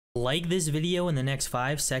Like this video in the next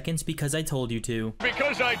 5 seconds because I told you to.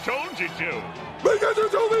 Because I told you to. Because you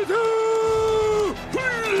told me to!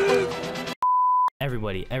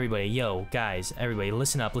 Everybody, yo, guys, everybody,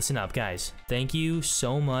 listen up, guys. Thank you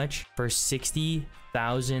so much for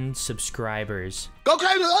 60,000 subscribers. Go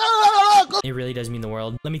crazy! It really does mean the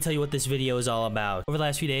world. Let me tell you what this video is all about. Over the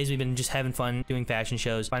last few days, we've been just having fun doing fashion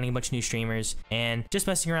shows, finding a bunch of new streamers, and just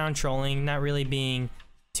messing around, trolling, not really being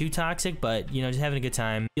too toxic, but you know, just having a good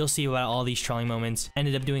time. You'll see about all these trolling moments.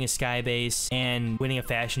 Ended up doing a sky base and winning a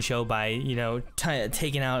fashion show by, you know,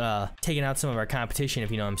 taking out some of our competition,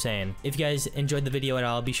 if you know what I'm saying. If you guys enjoyed the video at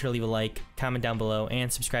all, be sure to leave a like, comment down below, and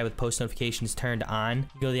subscribe with post notifications turned on.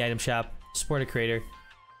 Go to the item shop, support a creator,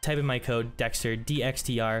 type in my code Dexter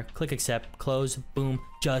DXTR, click accept, close, boom,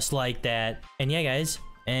 just like that. And yeah, guys,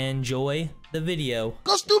 enjoy the video.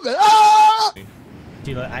 Go stupid! Ah!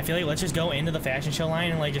 Dude, I feel like let's just go into the fashion show line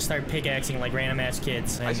and like just start pickaxing like random ass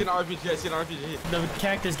kids. I see an RPG, I see an RPG. The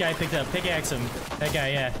cactus guy picked up, pickaxe him. That guy,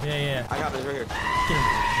 yeah. I got it right here.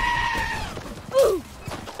 Kill him.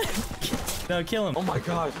 No, kill him. Oh my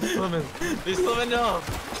god, he's swimming. He's swimming now.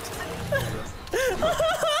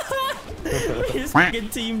 We just fucking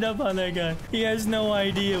teamed up on that guy. He has no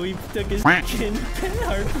idea we took his fucking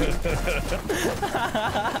heartbeat.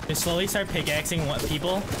 Just slowly start pickaxing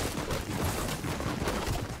people.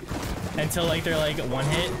 Until like they're like one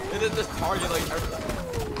hit. And then just target like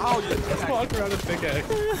ow, you just Walk around with pickaxe.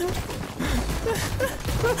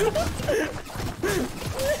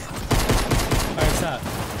 Alright, stop.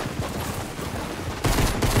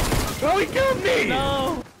 Oh, he killed me!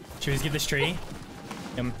 No! Should we just get this tree?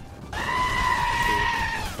 Oh,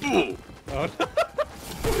 run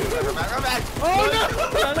back. Oh no!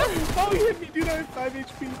 Oh, he hit me, dude. I have 5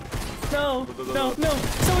 HP. No!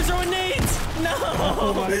 Someone's throwing nades! No!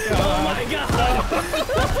 Oh my god! Oh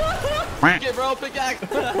my god! Get bro, pickaxe!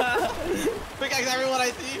 Pickaxe everyone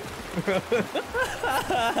I see!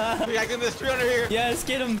 Pickaxe in this tree under here! Yes,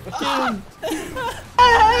 get him!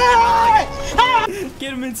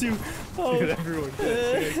 Get him into! Oh. Dude, everyone.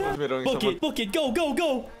 Book it! Go!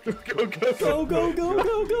 Go.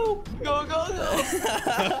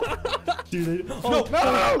 Dude, No,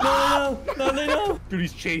 they know! Dude,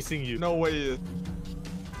 he's chasing you. No way he is.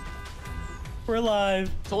 We're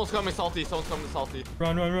alive! Someone's coming salty,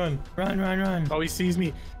 Run! Oh, he sees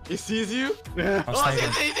me. He sees you? Yeah. I'll Oh, snipe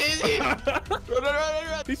him. see.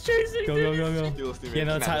 Run. He's chasing Go! Yeah, Yeah,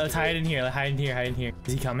 no, let's hide in here. Hide in here.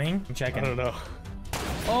 Is he coming? I'm checking. I don't know.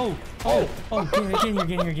 Oh!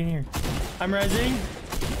 Get in here. I'm rezzing.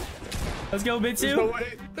 Let's go, Bitsu.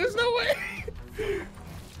 There's no way.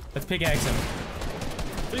 Let's pickaxe him.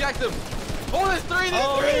 Pickaxe him. Oh, there's three.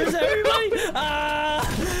 There's everybody.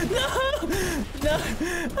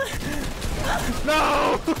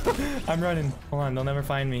 No! I'm running. Hold on, they'll never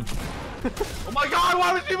find me. Oh my god,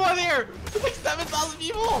 why was people in here? There's like 7,000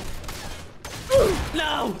 people.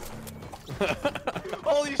 No!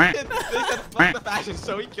 Holy shit. They said fuck the fashion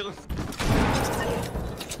show, he killed us.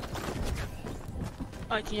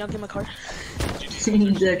 Alright, can y'all get my card?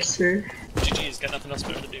 Dexter. GG's got nothing else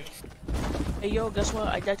better to do. Hey yo, guess what?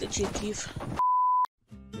 I got the Chief Keef.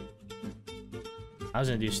 I was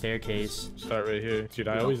gonna do staircase. Start right here. Dude,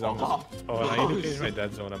 I always almost... Oh, and I need to change my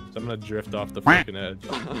dead zone. So I'm gonna drift off the fucking edge.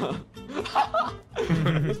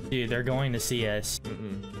 Dude, they're going to see us.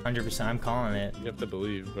 100%, I'm calling it. You have to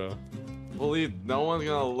believe, bro. Believe no one's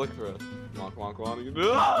gonna look for us. Come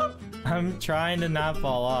on. I'm trying to not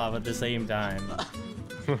fall off at the same time.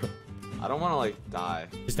 I don't wanna like die.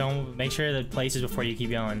 Just don't make sure the places before you keep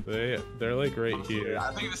going. They're like right here.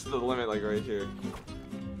 I think this is the limit, like right here.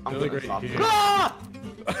 I'm They're gonna like stop right here. here. Ah!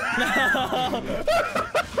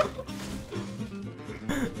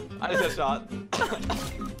 I just got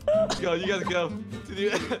shot. Go, you guys go.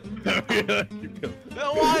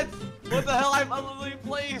 No, what? What the hell? I'm literally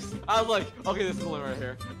placed. I was like, okay, this is the limit right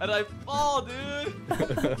here. And I fall, dude.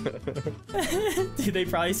 Dude, they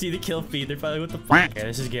probably see the kill feed. They're probably like, what the fuck? Okay,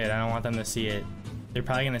 this is good. I don't want them to see it. They're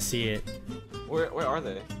probably gonna see it. Where are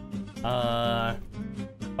they?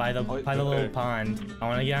 By the little pond. I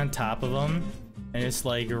want to get on top of them and just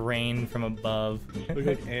like rain from above. Look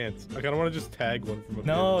like ants. I kind of want to just tag one from up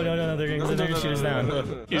No, here. they're gonna shoot us down.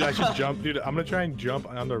 Dude, I should jump. Dude, I'm gonna try and jump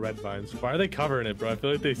on the red vines. Why are they covering it, bro? I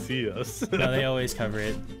feel like they see us. No, they always cover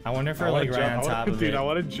it. I wonder if we're like right on top of it. Dude, I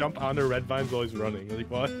want to jump on the red vines while he's running. Like,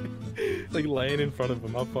 what? Like laying in front of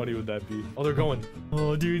him. How funny would that be? Oh, they're going.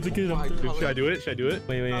 Oh, dude, look at him. Dude, should I do it? Should I do it?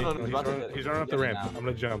 Wait, wait, No, wait. no, No, he's running up the ramp. I'm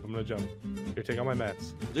gonna jump. Here, take out my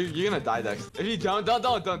mats. You're gonna die, Dex. If you don't do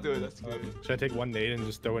it. That's good. Should I take one nade and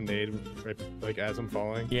just throw a nade right, like as I'm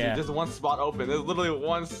falling? Yeah. There's one spot open. There's literally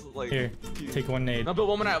one like. Here, take one nade. No, build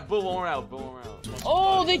one more out. Build one more out. Build one more out.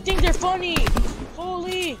 Oh, they think they're funny.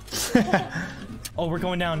 Holy. Oh, we're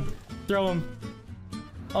going down. Throw him.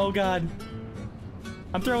 Oh, God.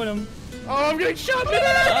 I'm throwing him. Oh, I'm getting shot!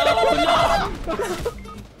 Oh,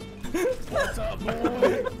 no! What's up,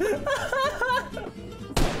 boy?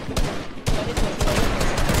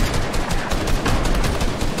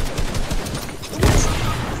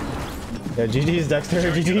 Yeah, GG's, Dexter,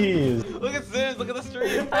 GG's. Look at this. Look at the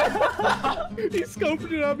stream. He's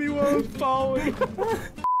scoping it on me while I'm falling.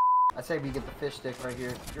 I say we get the fish stick right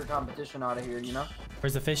here. Your competition out of here, you know?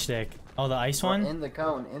 Where's the fish stick? Oh, the ice one? In the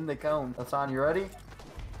cone, Hassan, you ready?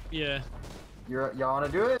 Yeah. Y'all wanna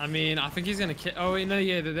do it? I mean, I think he's gonna kill. Oh wait, no,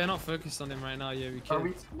 yeah, they're not focused on him right now. Yeah, we Are can.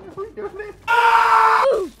 we doing it?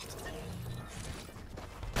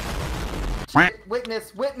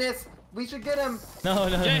 Witness! We should get him! No, no,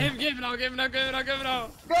 Get no. him, give it out, give it out, give it out, give it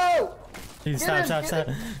out. Go! Dude, Get stop.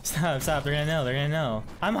 him. Stop. They're gonna know.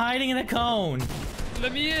 I'm hiding in a cone.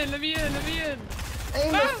 Let me in.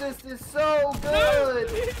 Aim assist is so No,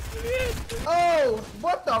 good! Oh,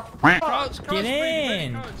 what the fuck? Crouch, Get Brady,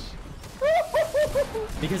 in. crouch.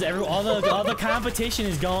 Because all the competition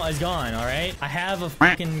is gone. All right. I have a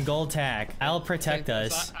fucking gold tack. I'll protect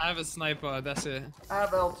us. I have a sniper. That's it. I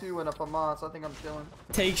have L2 and a FAMAS. I think I'm chilling.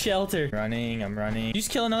 Take shelter. I'm running. You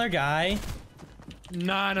just kill another guy.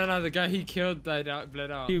 No. The guy he killed died out,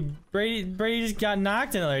 bled out. Dude, Brady just got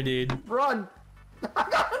knocked another dude. Run! I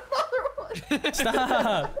got another one!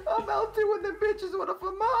 Stop. I'm L2 and them bitches with a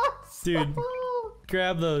FAMAS! Dude.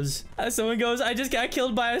 Grab those. Someone goes, I just got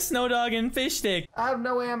killed by a snow dog and fish stick. I have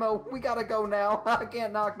no ammo. We gotta go now. I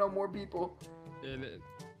can't knock no more people. Yeah,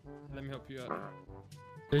 let me help you out.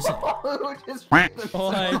 There's Just what?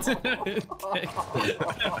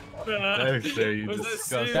 Dexter, you Was that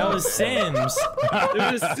disgusting. That was Sims.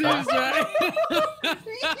 It was Sims, right?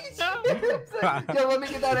 Yo, let me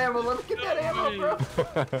get that ammo.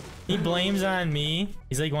 Bro. He blames on me.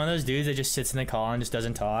 He's like one of those dudes that just sits in the call and just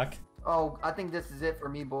doesn't talk. Oh, I think this is it for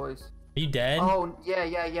me, boys. Are you dead? Oh,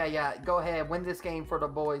 yeah. Go ahead. Win this game for the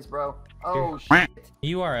boys, bro. Oh, shit.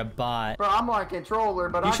 You are a bot. Bro, I'm on controller,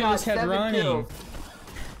 but You I should got just kept 7 running. kills.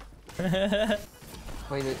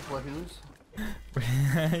 Wait, what, who's?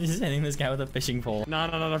 Just hitting this guy with a fishing pole.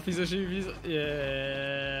 No, piece of shit.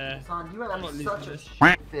 Yeah. Son, you I'm have not such leaving a this.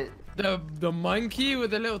 shit fit. The monkey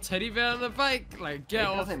with the little teddy bear on the bike. Like, get It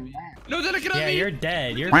off doesn't me. matter. No, they're looking at Yeah, me. you're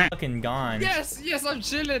dead. You're fucking gone. Yes, I'm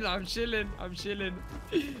chilling.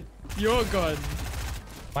 You're gone.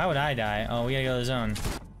 Why would I die? Oh, we gotta go to the zone.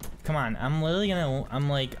 Come on, I'm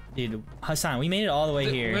like, dude, Hassan, we made it all the way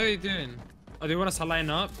What are here. you doing? Oh, they want us to line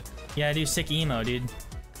up? Yeah, do sick emo, dude.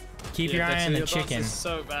 Keep your eye on the your dance chicken. is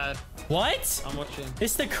so bad. What? I'm watching.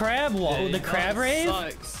 It's the crab wall, Yeah, the your crab dance rave?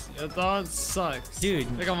 Sucks. Your dance sucks. Dude,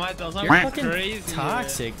 Look at my dance. I'm you're fucking crazy.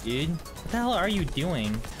 toxic, dude. What the hell are you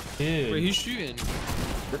doing? Dude. Wait, who's shooting?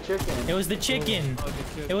 The chicken. It was the chicken. Oh,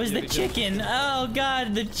 they killed- It was yeah, the they killed- chicken. Oh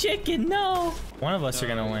god, the chicken. No. One of us are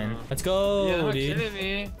gonna win. Let's go, Yeah, they're not dude. killing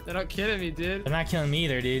me. They're not killing me, dude. They're not killing me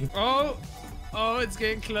either, dude. Oh, it's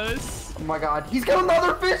getting close. Oh my god, he's got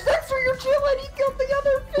another fish. That's where you're chilling. He killed the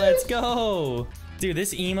other fish. Let's go. Dude,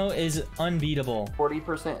 this emo is unbeatable.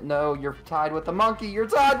 40%. No, you're tied with the monkey. You're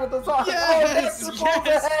tied with the zombie. Yes, Oh, Dexter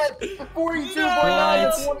yes. ahead.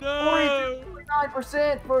 42.9 What?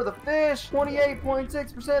 42.9% for the fish.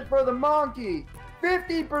 28.6% for the monkey.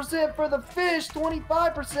 50% for the fish.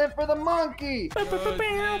 25% for the monkey. Come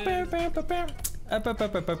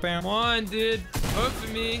on, dude. Vote for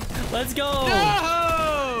me. Let's go.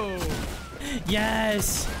 No!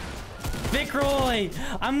 Yes. Vic Roy,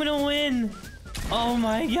 I'm gonna win. Oh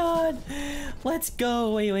my god. Let's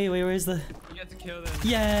go. Wait, where's the... You get to kill them.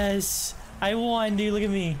 Yes. I won, dude. Look at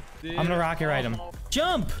me. Dude. I'm gonna rocket ride him.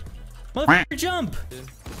 Jump. Motherfucker, jump.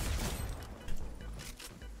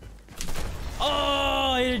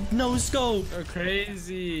 Oh, no scope. You're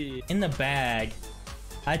crazy. In the bag.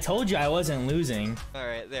 I told you I wasn't losing.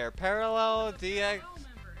 Alright, there. Parallel DX.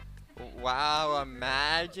 Wow,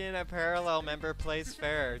 imagine a parallel member plays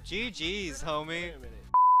fair. GG's, homie.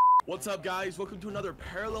 What's up, guys? Welcome to another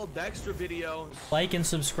Parallel Dexter video. Like and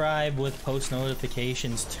subscribe with post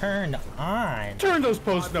notifications turned on. Turn those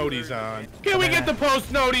post noties on. Can we get the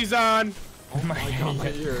post noties on? Oh my god.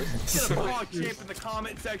 Get a pog champ in the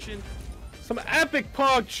comment section. Some epic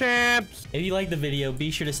pog champs. If you like the video,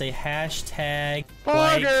 be sure to say hashtag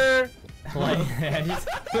Pogger. Hashtag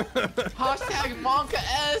Monka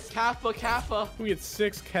S. Kappa Kappa. We get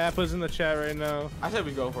 6 Kappas in the chat right now. I said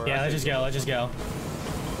we go for it. Yeah, let's just go. Let's just go.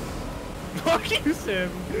 Fuck you, Sim.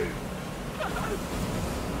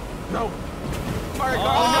 No. Fire, Oh,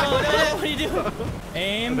 no, what are you doing? Are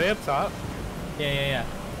Aim. they up top? Yeah.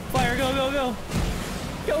 Fire, go. Go.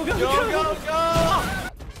 Go.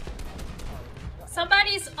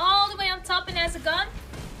 Somebody's all the way on top and has a gun.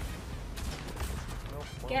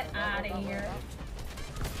 Get out of here.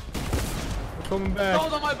 I'm coming back.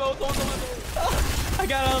 Someone's on my boat. I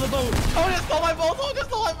got out of the boat. Someone just stole my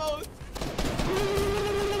boat.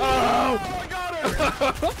 Oh! I got her.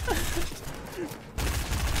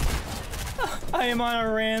 I am on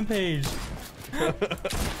a rampage.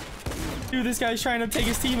 Dude, this guy's trying to take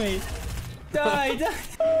his teammate. Die.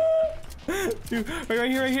 Dude, right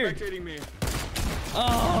here. Spectating me.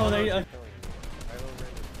 Oh, they.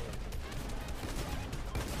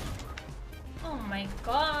 Oh my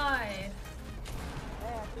god.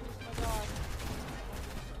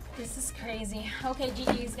 This is crazy. Okay,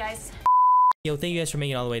 GG's guys. Yo, thank you guys for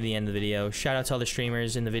making it all the way to the end of the video. Shout out to all the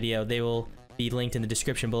streamers in the video. They will be linked in the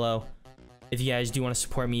description below. If you guys do want to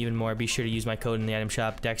support me even more, be sure to use my code in the item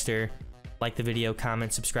shop, Dexter. Like the video,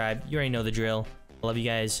 comment, subscribe. You already know the drill. I love you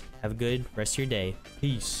guys. Have a good rest of your day.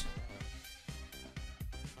 Peace.